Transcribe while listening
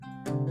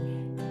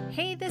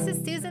Hey, this is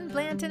Susan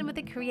Blanton with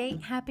the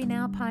Create Happy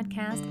Now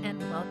podcast,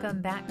 and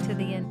welcome back to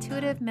the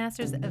Intuitive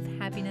Masters of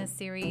Happiness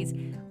series.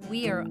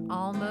 We are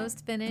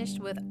almost finished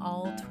with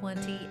all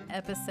 20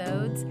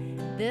 episodes.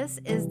 This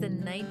is the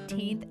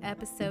 19th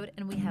episode,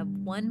 and we have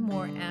one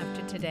more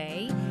after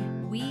today.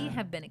 We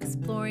have been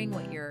exploring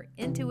what your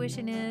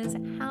intuition is,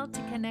 how to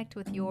connect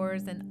with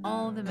yours, and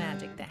all the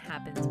magic that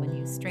happens when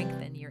you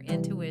strengthen your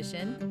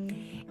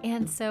intuition.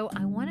 And so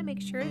I want to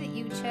make sure that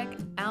you check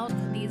out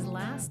these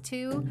last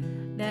two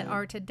that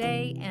are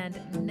today and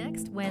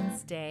next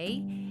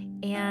Wednesday.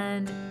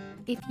 And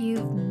if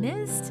you've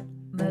missed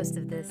most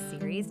of this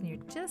series and you're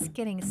just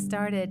getting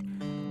started,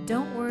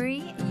 don't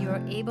worry,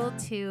 you're able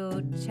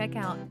to check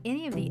out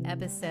any of the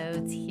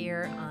episodes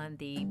here on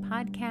the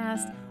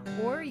podcast,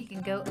 or you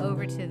can go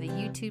over to the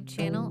YouTube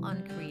channel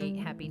on Create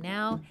Happy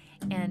Now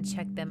and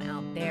check them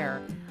out there.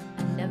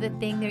 Another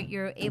thing that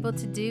you're able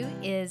to do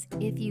is,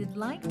 if you'd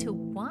like to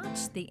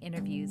watch the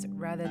interviews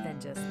rather than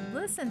just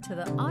listen to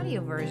the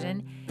audio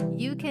version,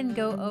 you can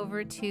go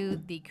over to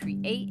the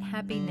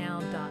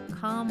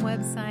createhappynow.com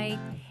website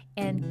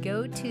and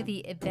go to the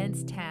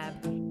events tab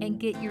and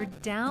get your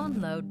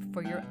download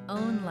for your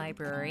own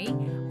library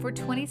for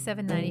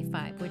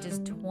 $27.95, which is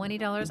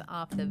 $20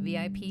 off the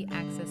VIP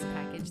access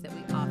package that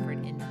we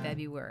offered in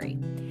February.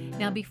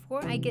 Now,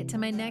 before I get to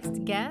my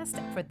next guest,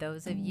 for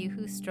those of you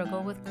who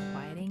struggle with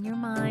quieting your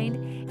mind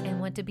and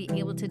want to be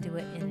able to do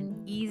it in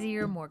an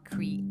easier, more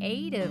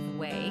creative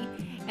way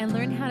and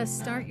learn how to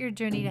start your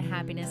journey to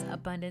happiness,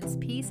 abundance,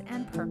 peace,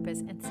 and purpose,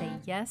 and say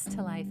yes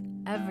to life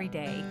every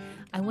day,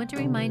 I want to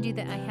remind you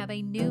that I have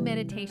a new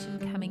meditation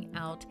coming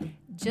out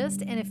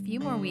just in a few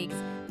more weeks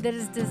that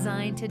is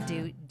designed to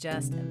do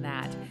just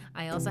that.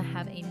 I also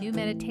have a new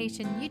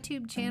meditation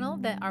YouTube channel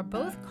that are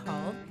both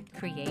called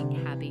Create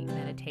Happy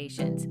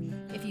Meditations.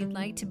 If you'd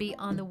like to be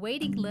on the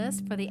waiting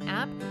list for the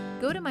app,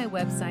 go to my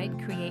website,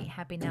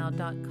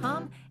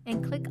 createhappynow.com,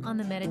 and click on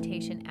the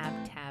meditation app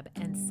tab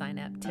and sign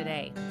up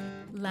today.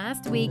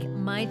 Last week,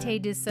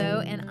 Maite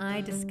Dussault and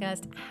I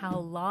discussed how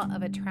law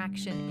of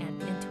attraction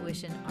and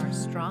intuition are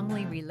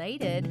strongly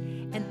related,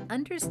 and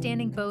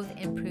understanding both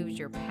improves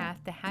your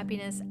path to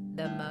happiness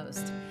the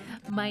most.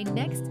 My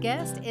next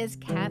guest is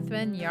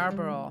Kathryn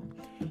Yarborough.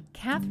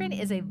 Kathryn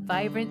is a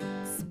vibrant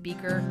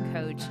speaker,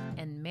 coach,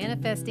 and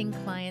manifesting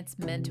clients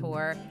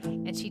mentor,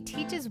 and she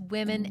teaches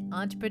women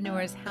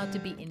entrepreneurs how to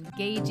be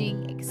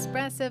engaging,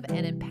 expressive,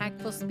 and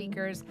impactful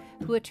speakers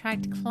who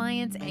attract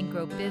clients and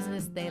grow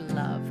business they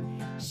love.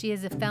 She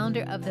is the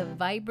founder of the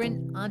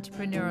Vibrant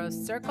Entrepreneurial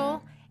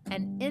Circle,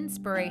 an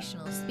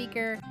inspirational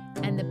speaker,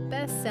 and the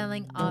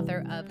best-selling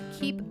author of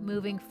Keep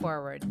Moving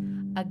Forward,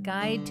 a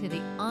guide to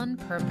the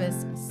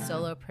on-purpose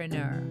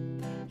solopreneur.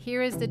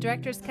 Here is the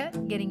director's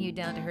cut, getting you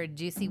down to her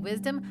juicy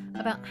wisdom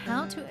about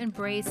how to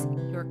embrace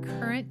your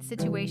current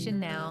situation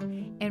now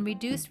and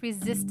reduce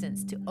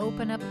resistance to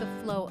open up the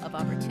flow of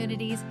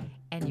opportunities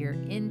and your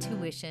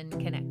intuition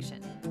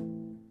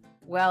connection.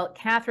 Well,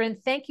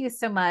 Kathryn, thank you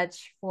so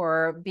much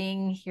for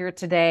being here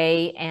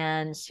today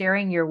and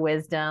sharing your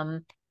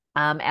wisdom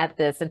at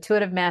this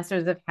Intuitive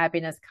Masters of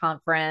Happiness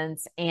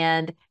conference.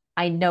 And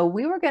I know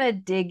we were going to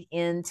dig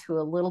into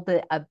a little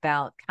bit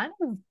about kind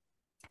of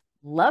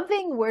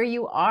loving where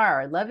you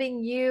are, loving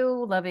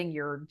you, loving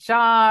your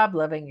job,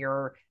 loving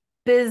your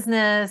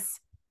business,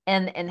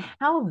 and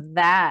how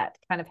that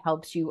kind of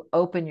helps you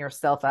open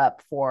yourself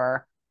up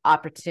for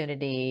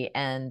opportunity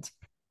and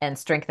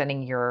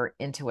strengthening your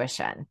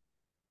intuition.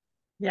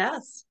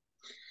 Yes.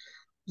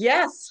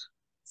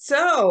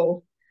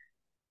 So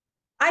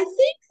I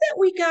think that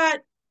we got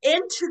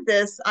into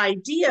this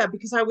idea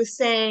because I was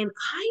saying,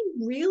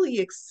 I'm really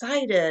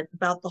excited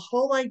about the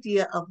whole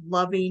idea of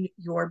loving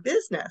your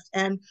business.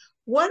 And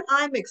what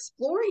I'm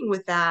exploring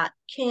with that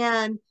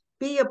can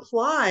be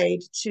applied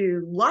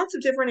to lots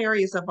of different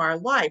areas of our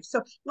life.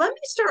 So let me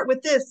start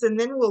with this, and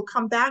then we'll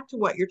come back to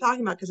what you're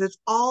talking about, because it's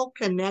all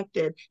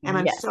connected, and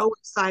I'm so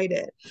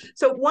excited.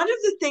 So one of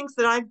the things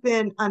that I've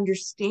been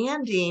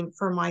understanding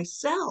for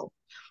myself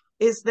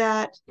is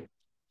that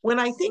when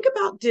I think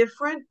about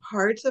different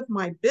parts of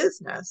my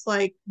business,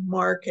 like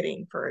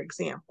marketing, for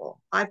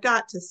example, I've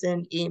got to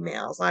send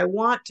emails. I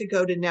want to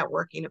go to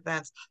networking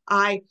events.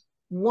 I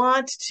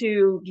want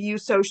to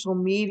use social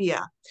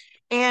media.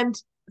 And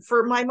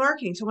for my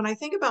marketing, so when I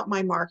think about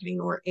my marketing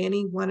or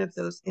any one of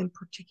those in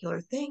particular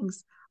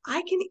things,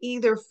 I can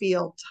either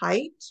feel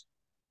tight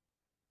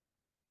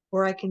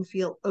or I can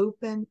feel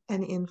open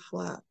and in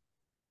flow.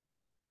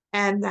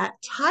 And that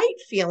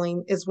tight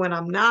feeling is when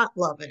I'm not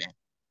loving it.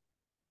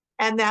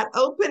 And that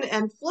open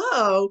and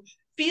flow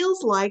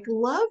feels like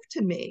love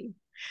to me.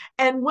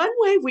 And one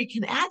way we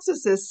can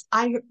access this,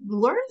 I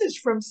learned this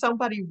from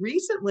somebody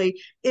recently,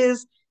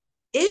 is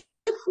if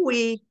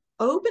we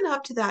open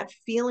up to that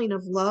feeling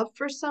of love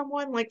for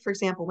someone, like, for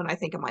example, when I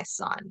think of my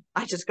son,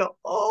 I just go,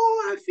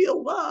 oh, I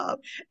feel love.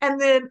 And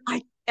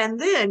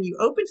then you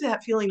open to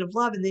that feeling of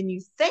love, and then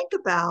you think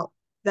about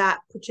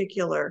that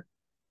particular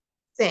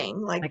thing,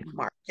 like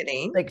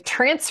marketing. Like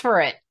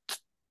transfer it.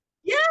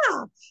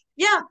 Yeah.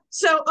 Yeah.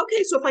 So,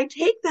 okay. So if I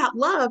take that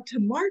love to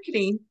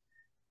marketing,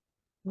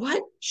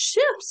 what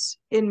shifts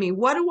in me?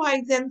 What do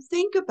I then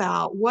think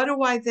about? What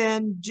do I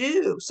then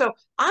do? So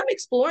I'm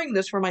exploring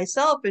this for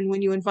myself. And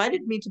when you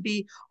invited me to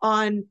be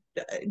on,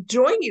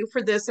 join you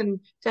for this and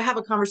to have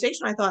a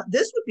conversation, I thought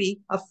this would be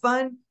a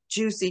fun,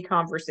 juicy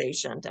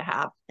conversation to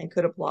have and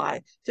could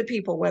apply to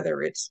people,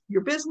 whether it's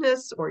your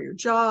business or your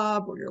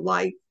job or your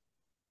life.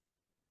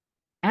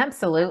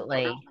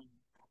 Absolutely.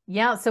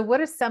 Yeah. So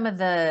what are some of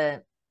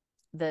the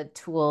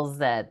tools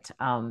that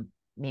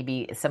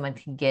maybe someone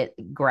can get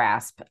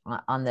grasp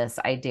on this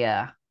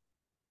idea?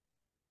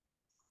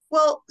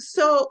 Well,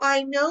 so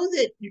I know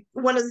that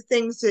one of the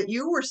things that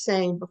you were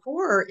saying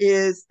before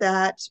is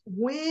that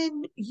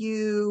when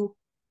you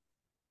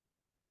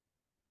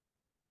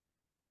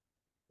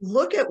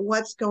look at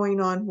what's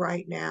going on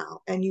right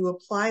now and you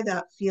apply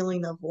that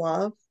feeling of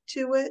love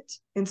to it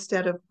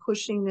instead of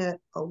pushing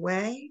it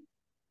away,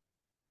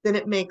 then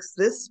it makes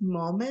this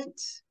moment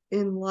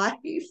in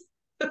life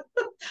a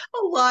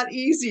lot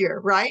easier,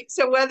 right?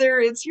 So whether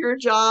it's your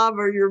job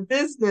or your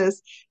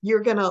business,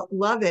 you're going to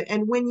love it.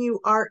 And when you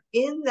are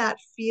in that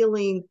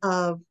feeling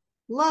of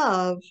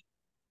love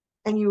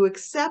and you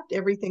accept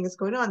everything that's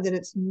going on, then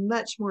it's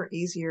much more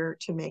easier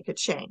to make a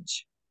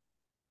change.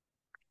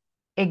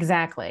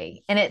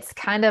 Exactly. And it's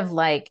kind of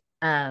like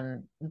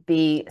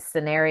the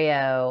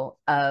scenario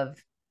of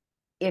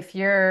if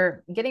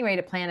you're getting ready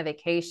to plan a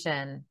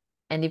vacation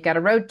and you've got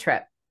a road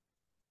trip,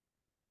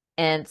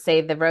 and say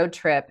the road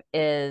trip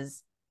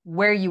is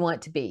where you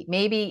want to be.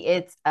 Maybe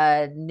it's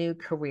a new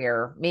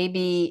career.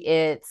 Maybe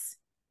it's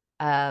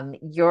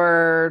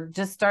you're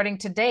just starting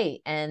to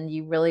date and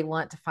you really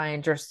want to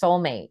find your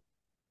soulmate.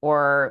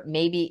 Or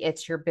maybe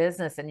it's your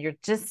business and you're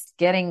just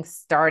getting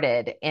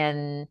started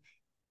and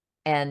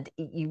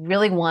you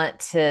really want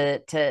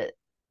to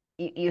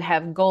you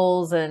have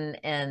goals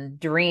and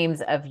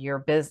dreams of your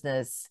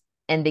business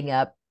ending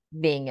up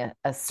being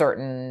a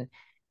certain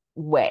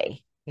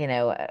way,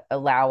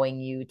 allowing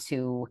you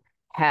to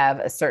have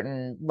a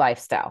certain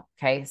lifestyle.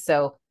 Okay.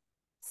 So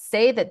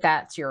say that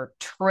that's your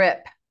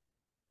trip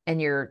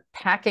and you're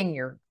packing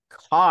your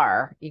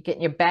car, you're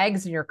getting your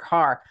bags in your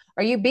car.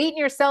 Are you beating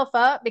yourself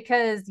up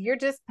because you're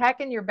just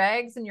packing your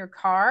bags in your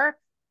car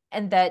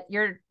and that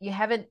you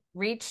haven't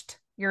reached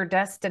your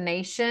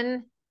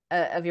destination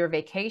of your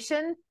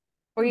vacation?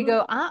 Or you Mhm.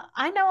 go,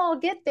 I know I'll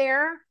get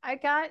there. I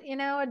got,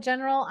 a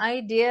general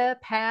idea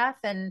path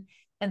and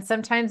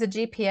sometimes the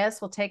GPS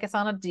will take us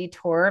on a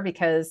detour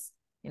because,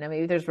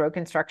 maybe there's road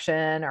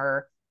construction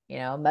or,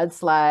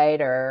 mudslide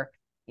or,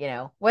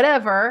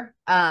 whatever,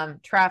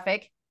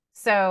 traffic.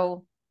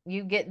 So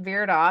you get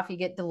veered off, you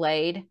get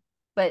delayed,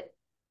 but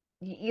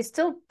you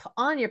still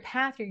on your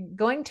path. You're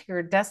going to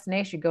your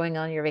destination, you're going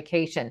on your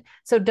vacation.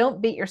 So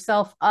don't beat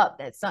yourself up.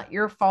 That's not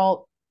your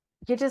fault.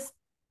 You're just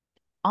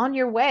on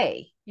your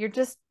way. You're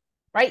just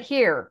right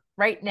here,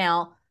 right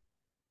now,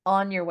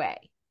 on your way.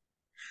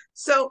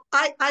 So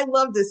I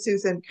love this,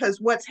 Susan, because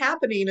what's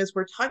happening is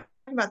we're talking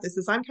about this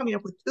is I'm coming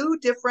up with two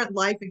different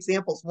life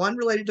examples, one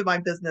related to my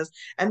business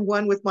and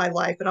one with my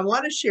life. And I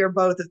want to share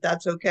both if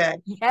that's okay,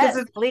 because Yes,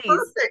 it's please.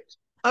 perfect.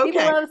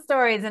 People Okay. love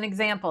stories and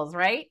examples,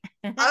 right?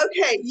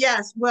 Okay,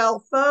 yes.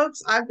 Well,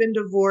 folks, I've been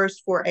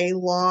divorced for a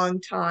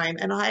long time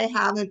and I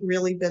haven't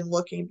really been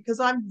looking because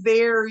I'm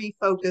very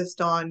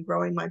focused on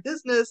growing my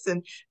business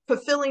and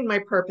fulfilling my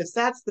purpose.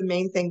 That's the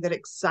main thing that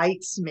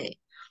excites me.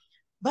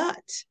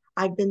 But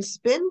I've been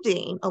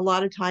spending a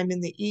lot of time in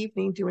the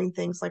evening doing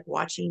things like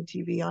watching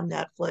TV on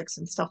Netflix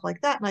and stuff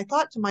like that. And I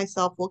thought to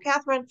myself, well,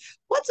 Kathryn,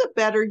 what's a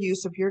better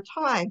use of your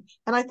time?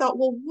 And I thought,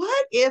 well,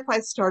 what if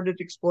I started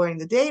exploring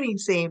the dating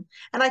scene?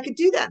 And I could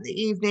do that in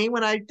the evening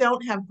when I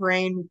don't have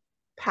brain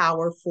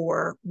power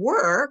for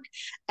work.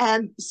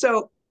 And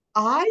so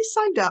I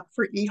signed up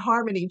for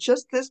eHarmony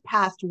just this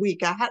past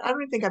week. I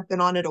don't even think I've been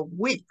on it a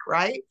week,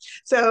 right?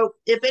 So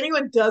if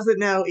anyone doesn't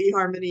know,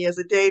 eHarmony is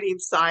a dating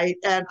site,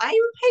 and I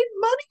even paid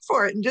money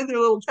for it and did their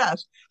little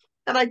test.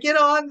 And I get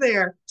on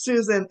there,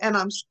 Susan, and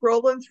I'm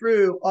scrolling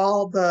through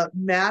all the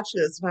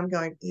matches, and I'm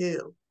going,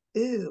 ew,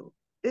 ew,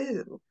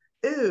 ew,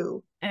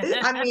 ew,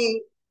 ew. I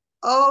mean,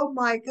 oh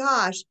my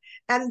gosh.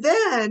 And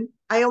then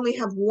I only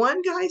have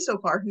one guy so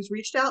far who's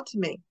reached out to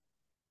me.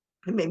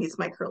 And maybe it's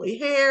my curly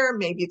hair,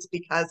 maybe it's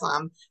because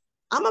I'm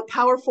a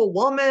powerful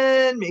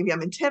woman, maybe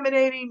I'm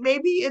intimidating,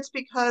 maybe it's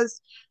because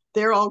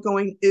they're all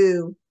going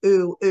ooh,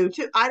 ooh, ooh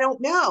too. I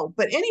don't know.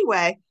 But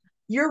anyway,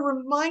 you're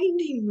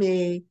reminding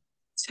me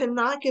to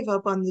not give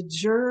up on the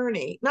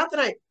journey. Not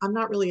that I'm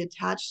not really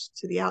attached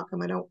to the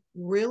outcome. I don't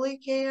really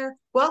care.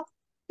 Well,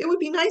 it would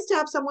be nice to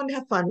have someone to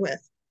have fun with.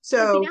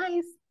 It'd be So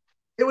nice.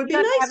 it would You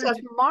be don't have to nice have to them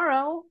have,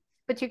 tomorrow,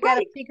 but you got to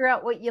right. figure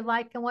out what you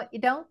like and what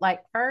you don't like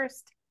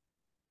first.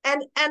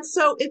 And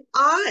so if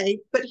I,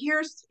 but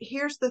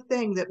here's the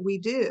thing that we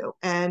do,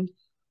 and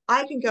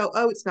I can go,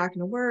 oh, it's not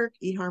going to work,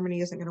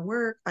 eHarmony isn't going to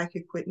work, I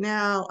could quit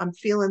now, I'm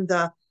feeling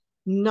the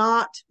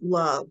not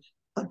love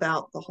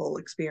about the whole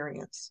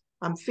experience,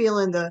 I'm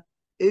feeling the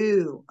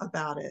ooh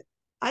about it,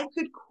 I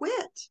could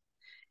quit.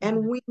 And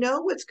Mhm. we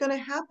know what's going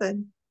to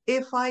happen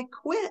if I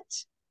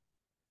quit.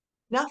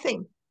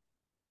 Nothing.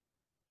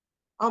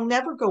 I'll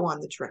never go on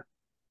the trip.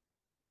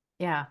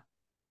 Yeah.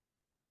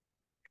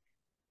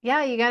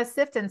 Yeah, you got to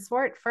sift and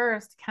sort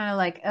first, kind of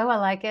like, oh, I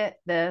like it.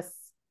 This,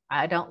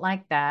 I don't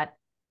like that.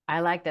 I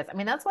like this. I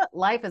mean, that's what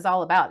life is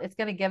all about. It's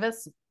going to give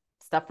us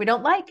stuff we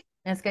don't like,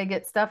 and it's going to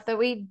get stuff that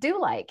we do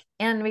like.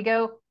 And we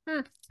go,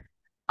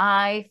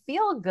 I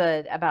feel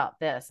good about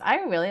this. I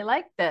really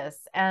like this.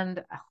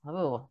 And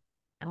oh,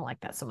 I don't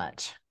like that so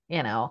much,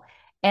 you know?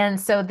 And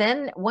so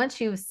then once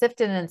you've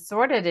sifted and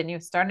sorted and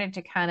you've started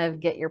to kind of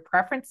get your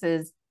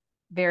preferences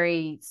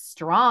very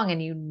strong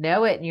and you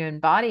know it and you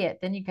embody it,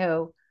 then you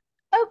go,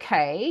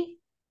 okay,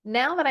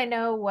 now that I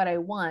know what I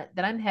want,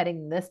 then I'm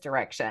heading this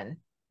direction.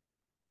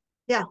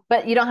 Yeah.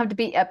 But you don't have to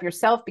beat up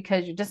yourself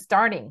because you're just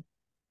starting.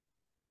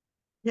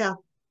 Yeah.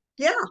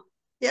 Yeah.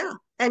 Yeah.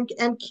 And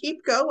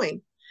keep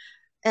going.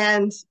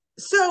 And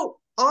so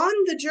on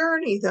the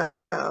journey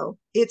though,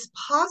 it's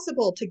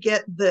possible to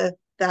get that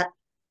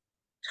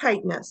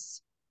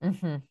tightness,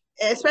 Mm-hmm.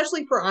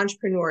 especially for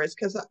entrepreneurs,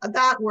 because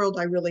that world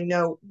I really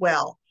know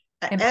well.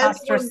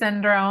 Imposter Everyone,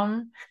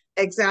 syndrome.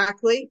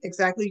 exactly.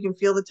 You can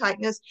feel the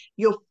tightness.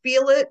 You'll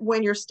feel it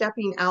when you're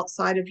stepping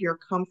outside of your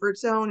comfort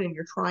zone and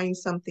you're trying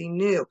something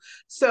new.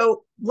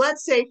 So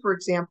let's say, for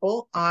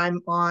example,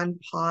 I'm on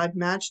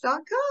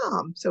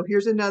podmatch.com. So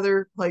here's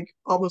another, like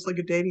almost like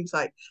a dating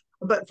site,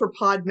 but for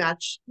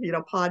Podmatch,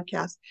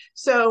 podcast.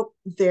 So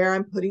there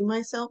I'm putting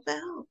myself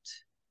out.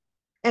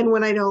 And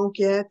when I don't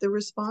get the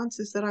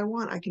responses that I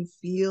want, I can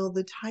feel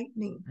the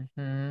tightening.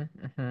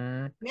 Mm-hmm.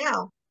 Mm-hmm.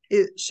 Now,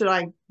 should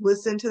I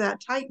listen to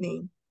that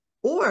tightening,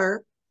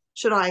 or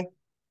should I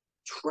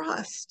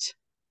trust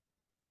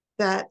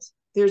that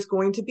there's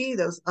going to be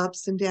those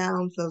ups and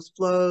downs, those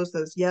flows,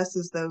 those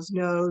yeses, those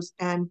nos,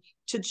 and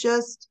to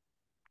just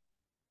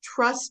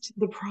trust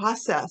the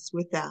process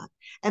with that?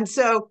 And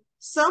so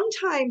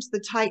sometimes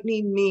the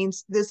tightening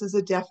means this is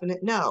a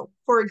definite no.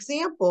 For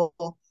example,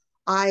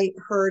 I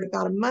heard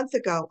about a month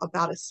ago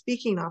about a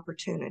speaking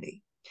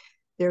opportunity.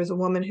 There's a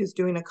woman who's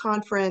doing a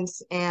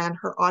conference and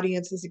her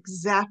audience is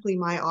exactly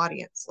my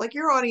audience. Like,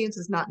 your audience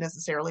is not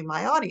necessarily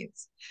my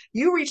audience.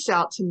 You reached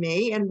out to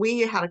me and we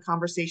had a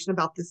conversation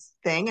about this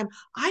thing and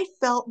I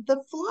felt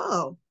the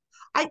flow.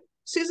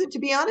 Susan, to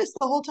be honest,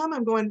 the whole time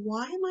I'm going,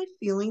 why am I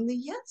feeling the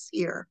yes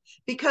here?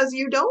 Because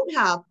you're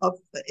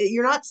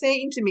not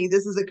saying to me,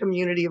 this is a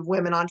community of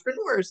women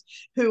entrepreneurs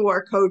who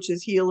are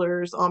coaches,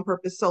 healers, on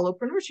purpose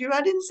solopreneurs.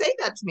 I didn't say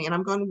that to me. And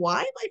I'm going,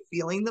 why am I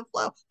feeling the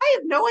flow? I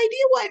have no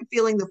idea why I'm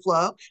feeling the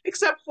flow,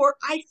 except for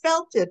I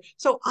felt it.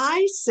 So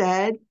I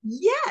said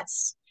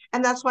yes.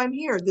 And that's why I'm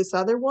here. This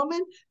other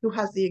woman who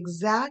has the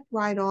exact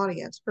right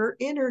audience, her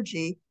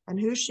energy and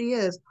who she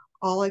is,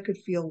 all I could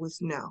feel was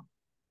no.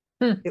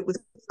 Hmm. It was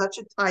such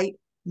a tight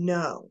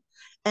no.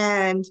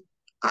 And,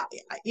 I,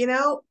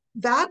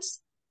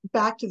 that's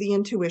back to the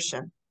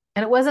intuition.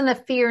 And it wasn't a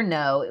fear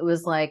no. It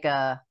was like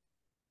a,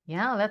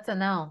 yeah, that's a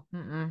no.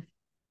 Mm-mm.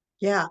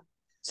 Yeah.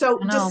 So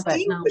No, but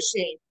no.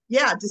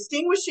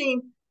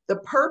 distinguishing the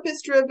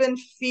purpose driven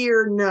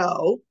fear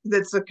no,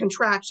 that's a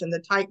contraction, the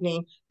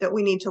tightening that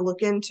we need to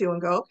look into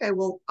and go, okay,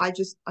 well, I've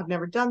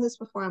never done this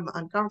before. I'm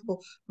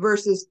uncomfortable,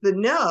 versus the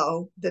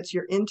no, that's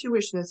your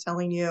intuition is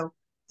telling you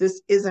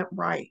this isn't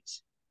right.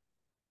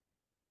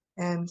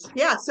 And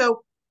yeah,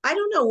 so I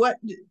don't know,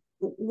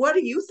 what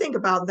do you think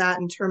about that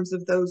in terms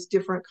of those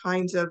different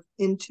kinds of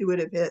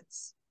intuitive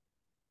hits?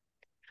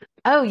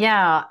 Oh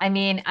yeah. I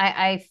mean,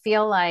 I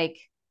feel like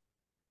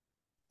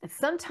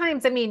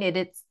sometimes, I mean,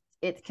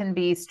 it can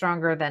be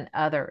stronger than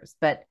others,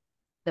 but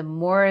the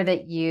more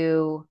that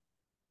you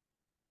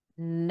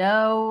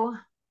know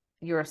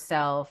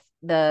yourself,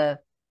 the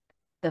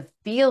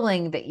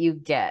feeling that you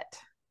get,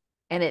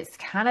 and it's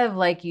kind of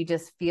like you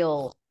just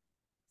feel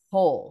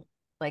whole.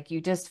 Like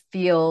you just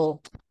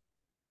feel,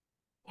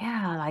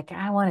 yeah, like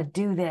I want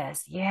to do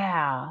this.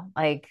 Yeah.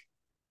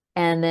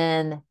 And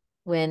then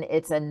when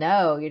it's a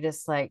no, you're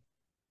just like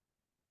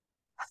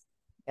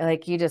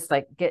you just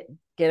like get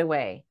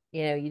away.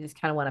 You just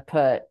kind of want to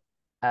put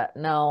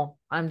no,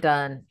 I'm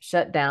done.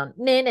 Shut down.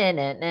 Nah, nah,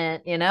 nah,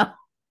 nah.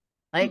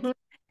 Like Mhm.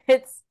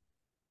 it's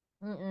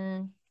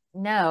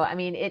no. I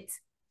mean,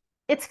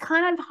 it's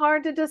kind of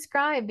hard to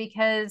describe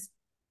because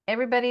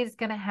everybody's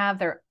going to have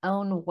their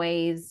own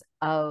ways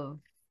of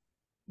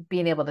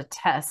being able to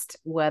test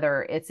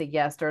whether it's a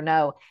yes or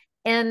no.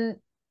 And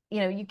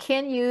you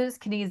can use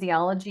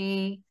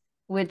kinesiology,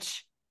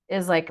 which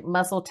is like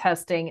muscle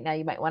testing. Now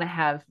you might want to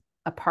have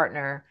a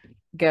partner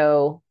you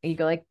go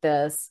like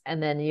this,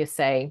 and then you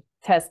say,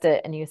 test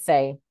it, and you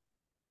say,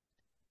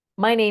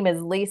 my name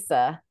is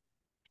Lisa,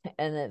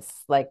 and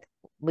it's like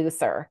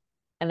looser.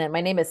 And then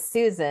my name is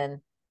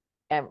Susan,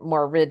 and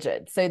more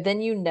rigid. So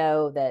then you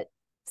know that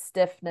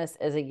stiffness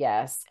is a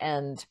yes,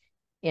 and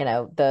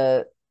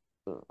the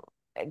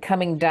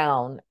coming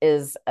down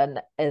is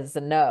a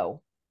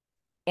no.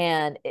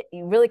 And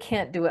you really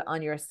can't do it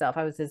on yourself.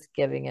 I was just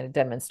giving it a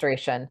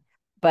demonstration,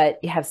 but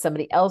you have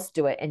somebody else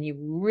do it and you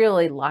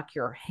really lock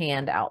your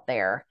hand out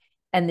there,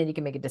 and then you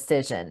can make a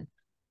decision.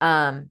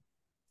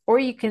 Or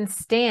you can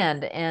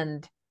stand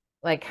and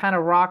like kind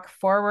of rock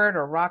forward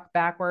or rock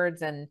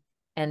backwards and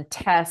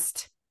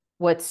test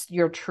what's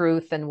your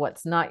truth and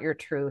what's not your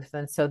truth.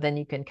 And so then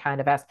you can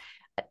kind of ask.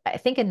 I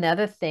think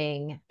another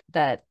thing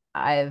that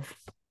I've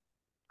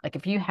like,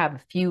 if you have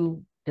a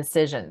few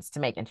decisions to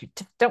make and you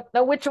just don't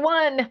know which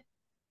one,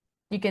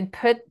 you can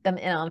put them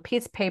in on a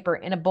piece of paper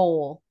in a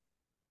bowl.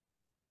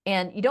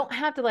 And you don't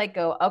have to like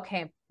go,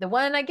 okay, the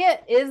one I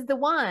get is the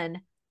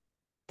one.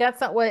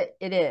 That's not what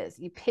it is.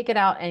 You pick it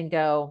out and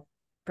go,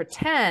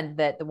 pretend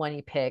that the one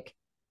you pick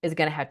is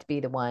going to have to be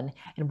the one.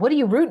 And what are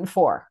you rooting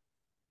for?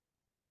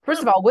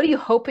 First Hmm, of all, what are you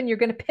hoping you're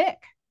going to pick?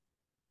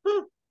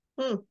 hmm,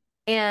 hmm.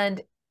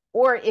 And,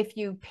 or if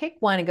you pick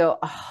one and go,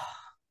 oh,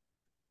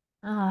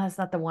 that's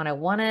not the one I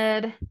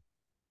wanted,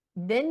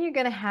 then you're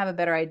going to have a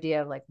better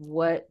idea of like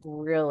what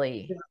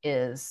really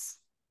is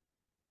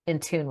in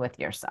tune with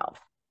yourself.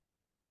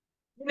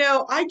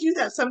 I do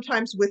that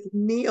sometimes with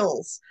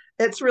meals.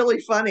 It's really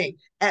funny.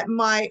 At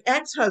my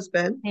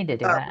ex-husband, I need to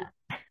do uh, that.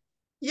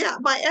 yeah,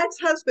 my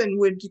ex-husband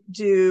would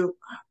do,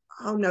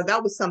 oh no,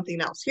 that was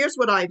something else. Here's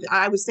what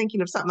I was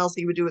thinking of something else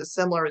he would do as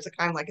similar as a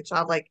kind of like a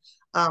childlike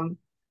um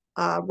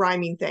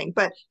rhyming thing.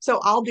 But so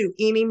I'll do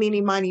eeny,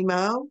 meeny, miny,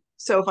 mo.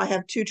 So if I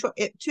have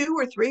two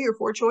or three or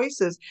four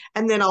choices,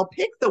 and then I'll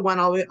pick the one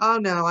I'll be, oh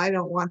no, I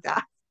don't want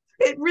that.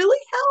 It really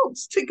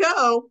helps to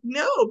go,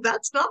 no,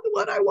 that's not the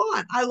one I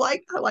want. I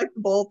like the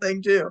bowl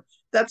thing too.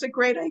 That's a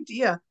great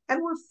idea.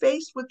 And we're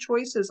faced with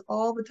choices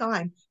all the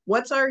time.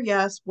 What's our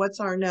yes? What's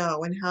our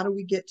no? And how do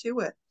we get to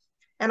it?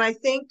 And I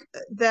think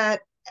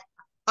that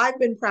I've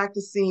been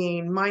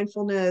practicing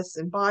mindfulness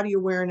and body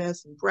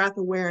awareness and breath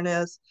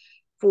awareness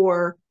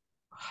for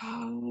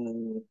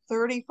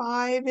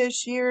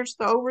 35-ish years,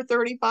 so over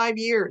 35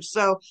 years.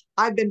 So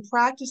I've been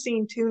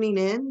practicing tuning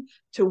in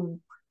to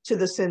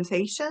the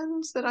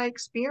sensations that I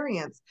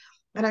experience.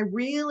 And I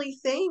really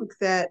think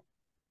that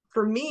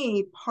for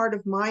me, part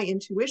of my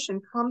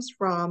intuition comes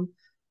from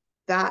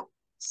that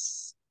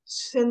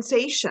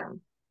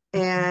sensation.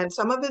 And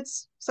some of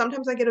it's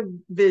sometimes I get a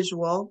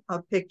visual,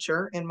 a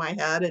picture in my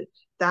head.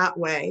 That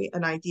way,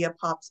 an idea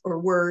pops or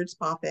words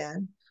pop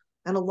in.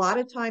 And a lot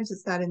of times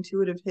it's that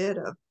intuitive hit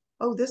of,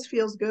 oh, this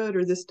feels good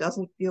or this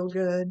doesn't feel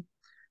good.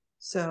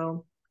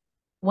 So,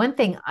 One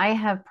thing I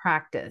have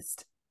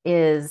practiced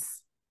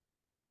is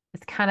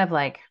it's kind of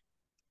like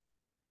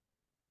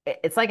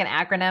it's like an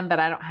acronym, but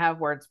I don't have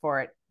words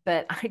for it.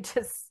 But I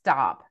just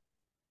stop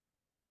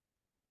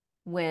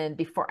when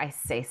before I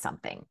say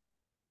something.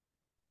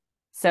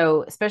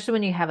 So, especially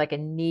when you have like a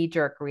knee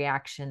jerk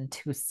reaction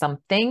to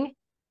something,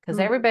 because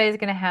mm, everybody's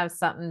going to have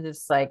something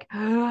just like,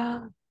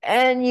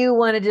 and you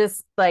want to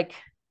just like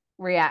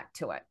react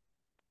to it.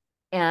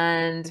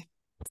 And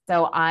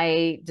so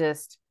I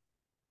just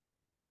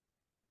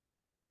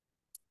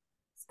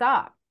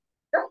stop.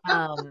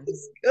 Um,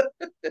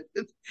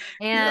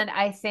 yeah. and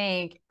I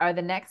think, are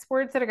the next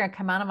words that are going to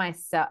come out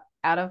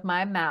of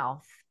my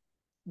mouth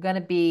going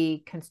to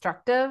be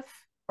constructive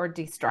or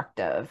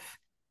destructive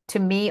to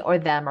me or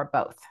them or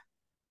both?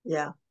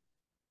 Yeah.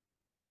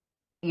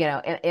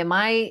 Am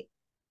I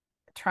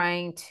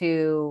trying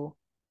to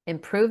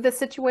improve the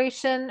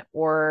situation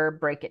or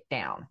break it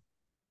down?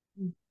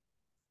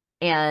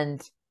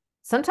 And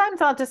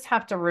sometimes I'll just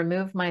have to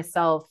remove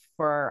myself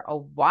for a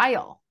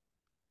while,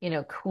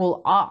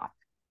 cool off.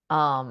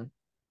 Um,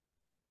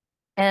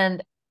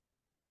 and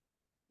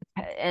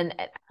and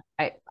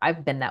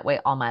I've been that way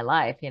all my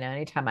life.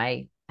 Anytime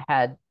I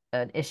had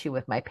an issue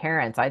with my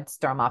parents, I'd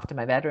storm off to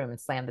my bedroom and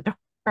slam the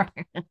door.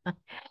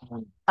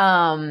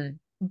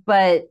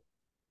 But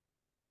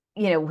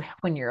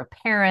when you're a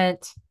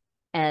parent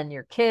and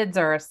your kids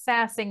are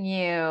sassing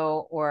you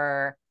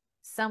or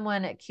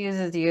someone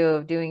accuses you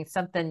of doing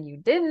something you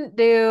didn't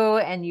do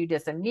and you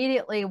just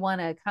immediately want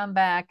to come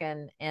back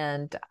and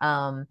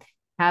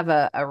have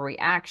a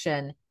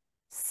reaction,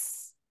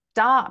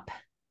 stop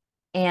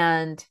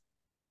and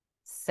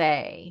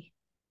say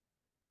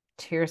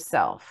to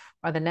yourself,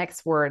 are the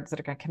next words that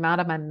are going to come out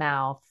of my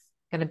mouth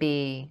going to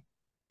be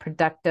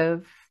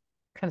productive,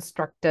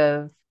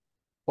 constructive,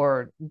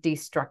 or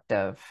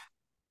destructive?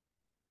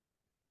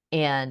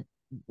 And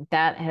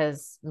that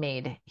has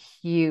made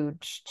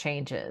huge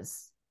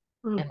changes.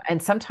 Mm,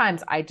 And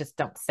sometimes I just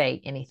don't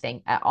say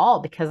anything at all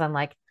because I'm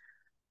like,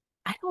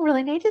 I don't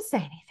really need to say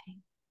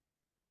anything.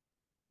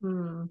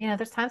 mm,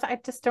 There's times I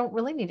just don't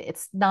really need it.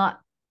 It's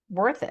not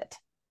worth it.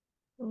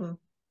 mm,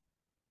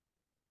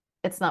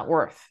 It's not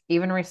worth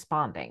even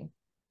responding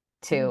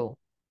mm.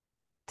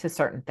 to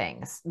certain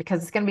things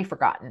because it's going to be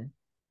forgotten.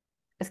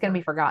 It's going Yeah. to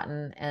be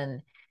forgotten.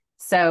 And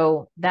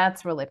so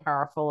that's really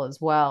powerful as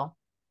well.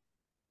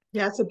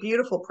 Yeah, it's a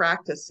beautiful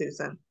practice,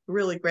 Susan.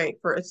 Really great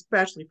for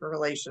especially for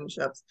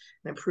relationships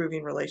and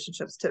improving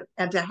relationships to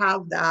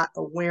have that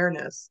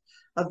awareness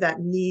of that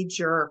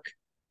knee-jerk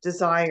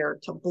desire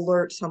to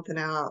blurt something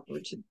out or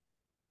to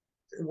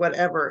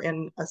whatever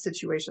in a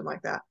situation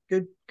like that.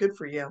 Good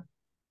for you.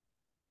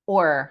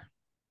 Or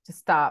to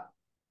stop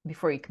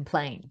before you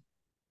complain.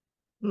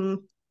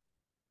 Mm,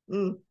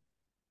 mm,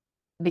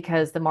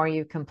 Because the more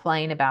you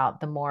complain about,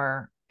 the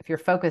more if you're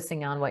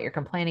focusing on what you're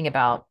complaining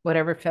about,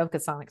 whatever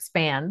focus on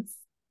expands.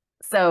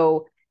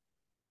 So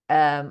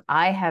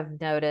I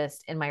have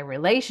noticed in my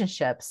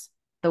relationships,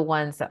 the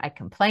ones that I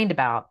complained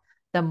about,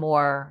 the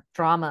more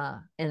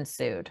drama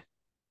ensued.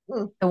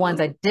 The ones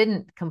Mm-hmm. I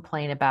didn't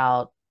complain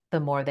about, the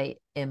more they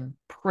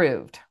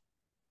improved.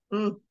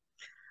 Mm.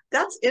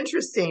 That's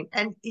interesting.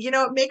 And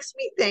it makes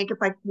me think if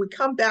we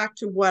come back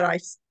to what I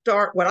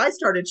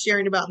started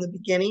sharing about in the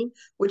beginning,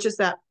 which is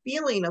that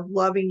feeling of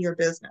loving your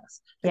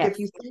business. Like if Yes.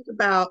 you think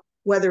about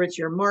whether it's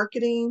your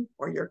marketing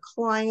or your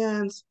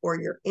clients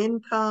or your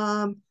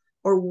income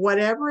or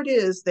whatever it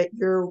is that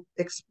you're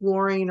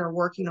exploring or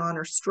working on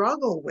or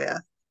struggle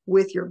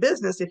with your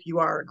business, if you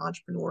are an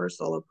entrepreneur or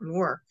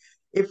solopreneur,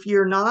 if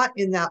you're not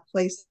in that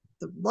place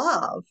of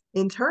love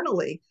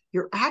internally,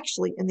 you're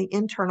actually in the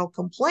internal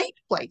complaint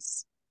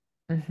place,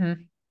 Mm-hmm.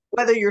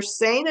 whether you're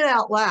saying it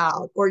out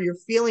loud or you're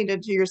feeling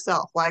it to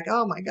yourself, like,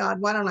 oh my God,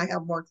 why don't I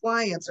have more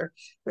clients? Or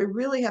I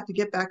really have to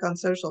get back on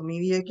social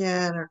media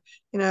again. Or,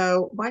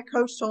 my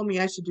coach told me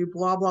I should do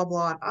blah, blah,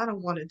 blah. And I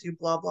don't want to do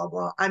blah, blah,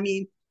 blah. I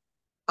mean,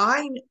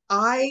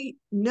 I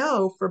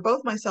know for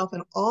both myself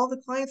and all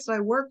the clients that I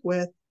work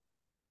with,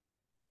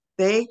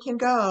 we can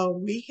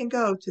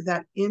go to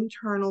that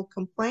internal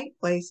complaint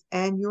place.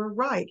 And you're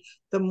right.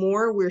 The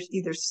more we're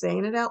either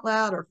saying it out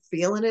loud or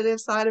feeling it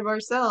inside of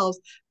ourselves,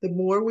 the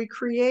more we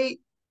create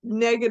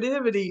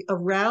negativity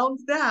around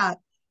that.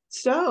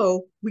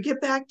 So we get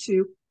back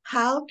to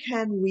how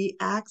can we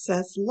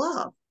access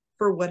love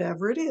for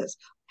whatever it is?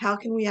 How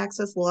can we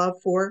access love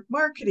for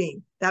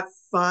marketing? That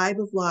 5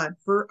 of love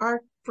for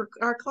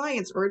our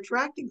clients or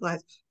attracting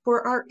clients,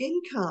 for our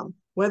income,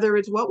 whether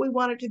it's what we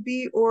want it to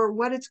be or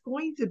what it's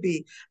going to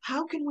be.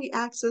 How can we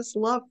access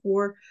love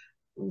for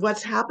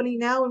what's happening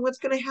now and what's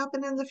going to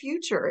happen in the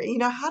future?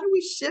 How do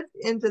we shift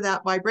into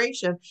that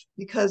vibration?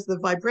 Because the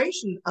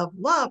vibration of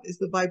love is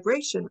the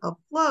vibration of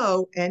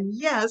flow. And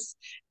yes,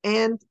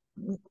 and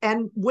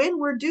when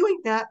we're doing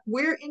that,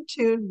 we're in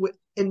tune with,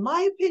 in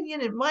my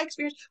opinion, in my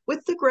experience,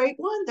 with the great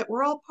one that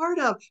we're all part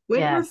of.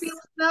 When we're Yes. feeling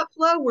that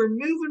flow, we're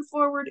moving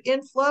forward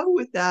in flow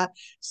with that.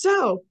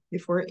 So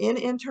if we're in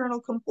internal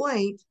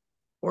complaint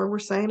or we're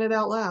saying it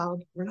out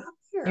loud, we're not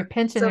You're there.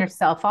 pinching So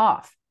yourself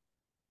off.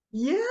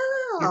 You're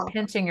yeah.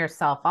 pinching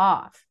yourself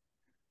off.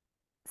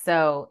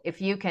 So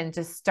if you can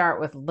just start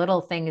with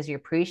little things you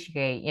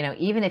appreciate,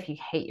 even if you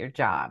hate your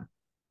job,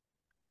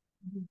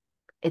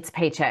 it's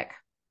paycheck,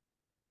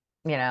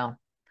 you know.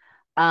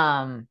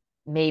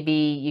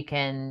 Maybe you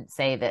can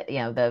say that,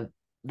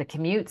 the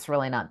commute's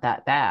really not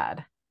that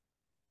bad.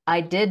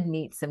 I did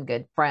meet some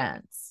good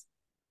friends.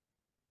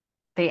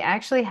 They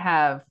actually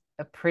have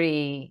a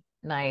pretty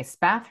nice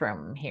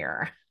bathroom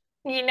here.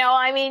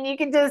 I mean, you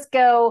can just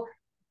go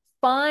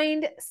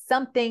find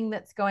something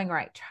that's going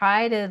right.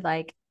 Try to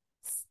like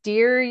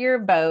steer your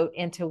boat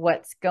into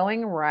what's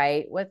going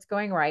right,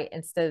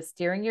 instead of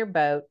steering your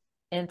boat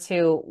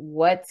into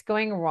what's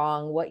going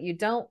wrong, what you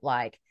don't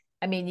like.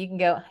 I mean, you can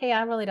go, hey,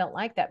 I really don't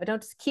like that, but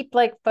don't just keep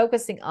like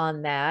focusing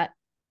on that.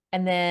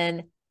 And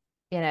then,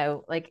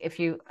 like if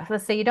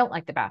let's say you don't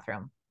like the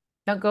bathroom,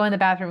 don't go in the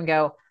bathroom and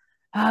go,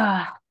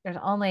 there's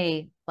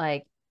only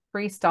like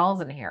 3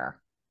 stalls in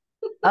here.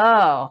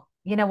 Oh,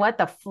 you know what?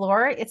 The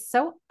floor, it's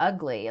so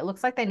ugly. It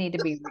looks like they need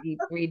to be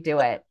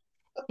redo it.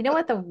 You know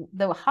what?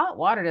 The hot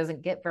water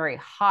doesn't get very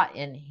hot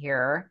in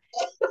here.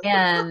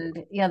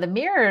 And the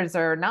mirrors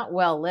are not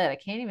well lit. I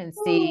can't even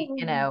see,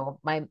 Oh,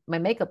 my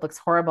makeup looks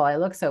horrible. I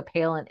look so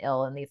pale and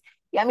ill in these.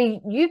 Yeah, I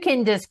mean, you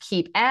can just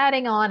keep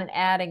adding on and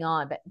adding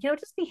on, but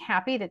just be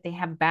happy that they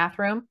have a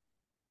bathroom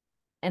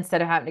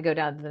instead of having to go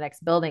down to the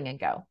next building and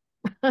go.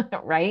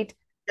 Right?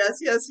 yes,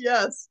 yes,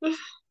 yes. Yeah,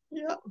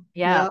 Yeah,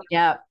 yeah.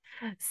 yeah.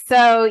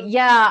 So,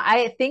 yeah,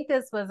 I think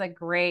this was a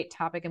great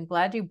topic. I'm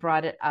glad you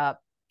brought it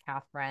up,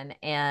 Kathryn.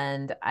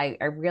 And I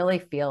really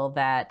feel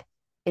that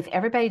if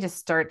everybody just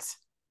starts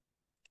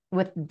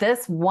with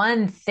this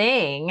one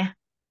thing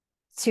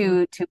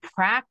to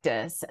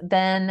practice,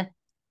 then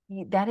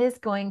that is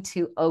going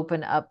to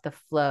open up the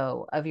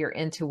flow of your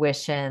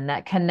intuition.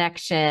 That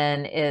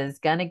connection is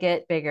going to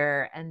get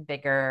bigger and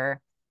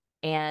bigger.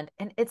 And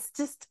it's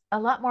just a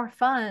lot more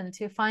fun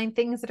to find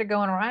things that are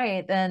going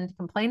right than to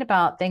complain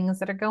about things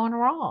that are going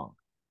wrong.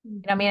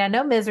 I mean, I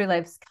know misery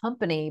loves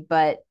company,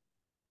 but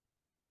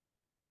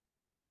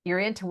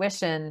your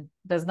intuition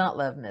does not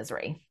love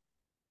misery.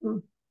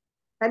 Mhm.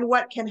 And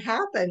what can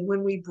happen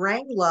when we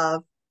bring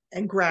love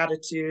and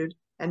gratitude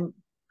and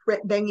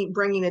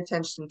bringing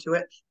attention to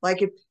it,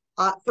 like if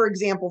for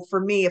example,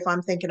 for me, if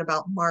I'm thinking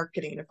about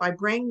marketing, if I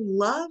bring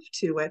love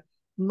to it,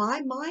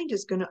 my mind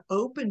is going to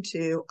open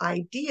to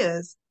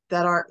ideas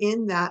that are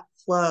in that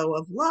flow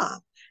of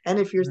love. And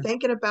if you're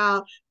thinking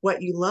about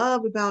what you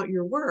love about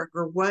your work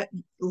or what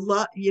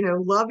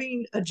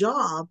loving a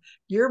job,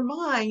 your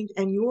mind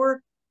and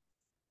your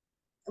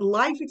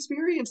life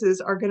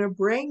experiences are going to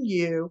bring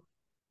you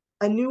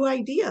a new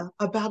idea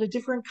about a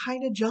different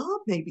kind of job,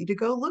 maybe to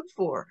go look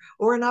for,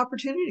 or an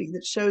opportunity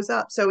that shows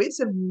up. So it's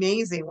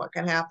amazing what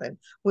can happen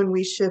when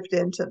we shift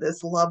into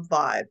this love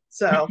vibe.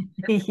 So,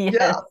 yeah,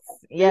 Yes,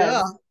 yeah.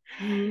 yes.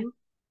 Mhm.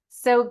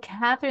 So,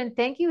 Kathryn,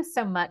 thank you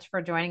so much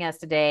for joining us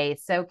today.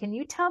 So, can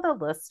you tell the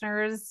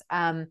listeners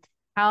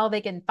how they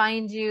can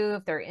find you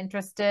if they're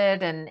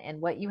interested in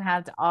what you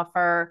have to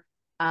offer?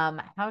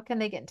 How can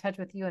they get in touch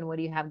with you and what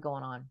do you have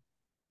going on?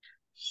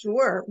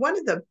 Sure. One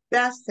of the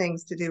best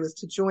things to do is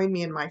to join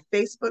me in my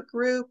Facebook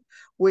group,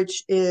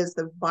 which is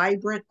the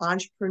Vibrant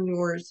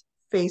Entrepreneurs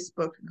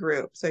Facebook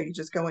group. So you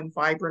just go in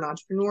Vibrant I'll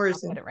Entrepreneurs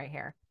put and it right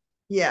here.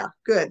 yeah,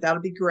 good.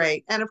 That'll be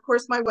great. And of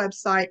course, my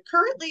website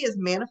currently is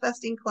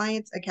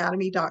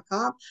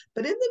manifestingclientsacademy.com,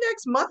 but in the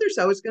next month or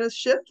so, it's going to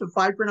shift to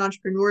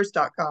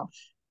vibrantentrepreneurs.com.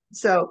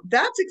 So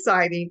that's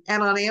exciting.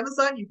 And on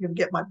Amazon, you can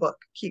get my book,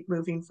 Keep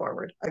Moving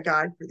Forward, a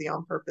guide for the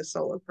on-purpose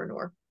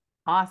solopreneur.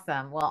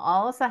 Awesome. Well,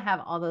 I'll also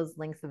have all those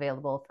links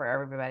available for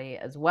everybody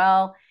as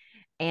well.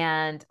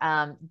 And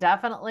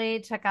definitely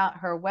check out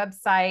her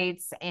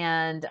websites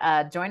and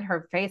join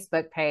her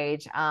Facebook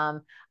page.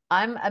 I'm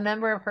a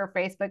member of her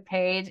Facebook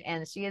page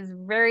and she is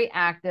very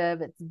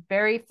active. It's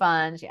very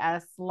fun. She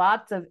asks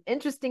lots of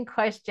interesting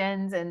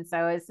questions. And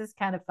so it's just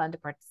kind of fun to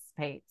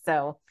participate.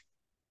 So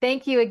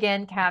thank you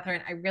again,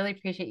 Kathryn. I really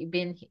appreciate you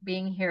being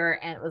here.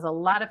 And it was a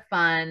lot of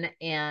fun.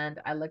 And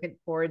I look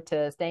forward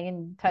to staying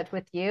in touch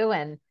with you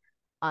and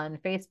on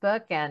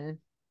Facebook. And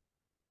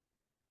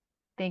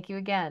thank you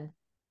again.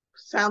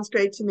 Sounds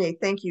great to me.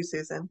 Thank you,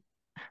 Susan.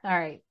 All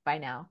right. Bye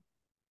now.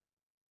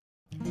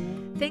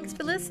 Thanks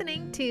for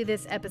listening to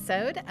this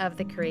episode of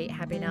the Create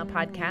Happy Now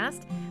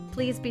podcast.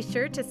 Please be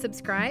sure to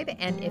subscribe,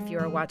 and if you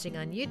are watching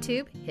on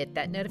YouTube, hit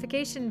that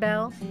notification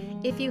bell.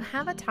 If you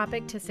have a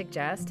topic to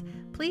suggest,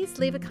 please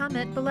leave a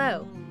comment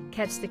below.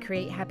 Catch the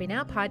Create Happy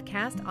Now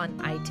podcast on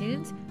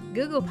iTunes,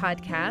 Google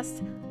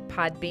Podcasts,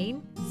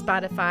 Podbean,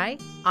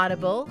 Spotify,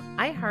 Audible,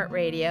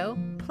 iHeartRadio,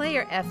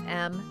 Player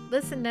FM,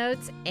 Listen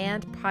Notes,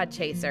 and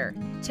Podchaser.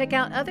 Check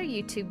out other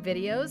YouTube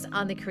videos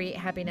on the Create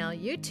Happy Now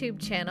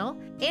YouTube channel.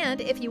 And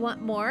if you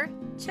want more,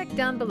 check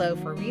down below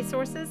for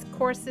resources,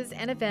 courses,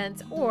 and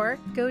events, or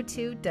go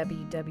to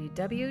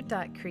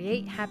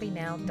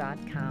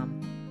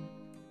www.createhappynow.com.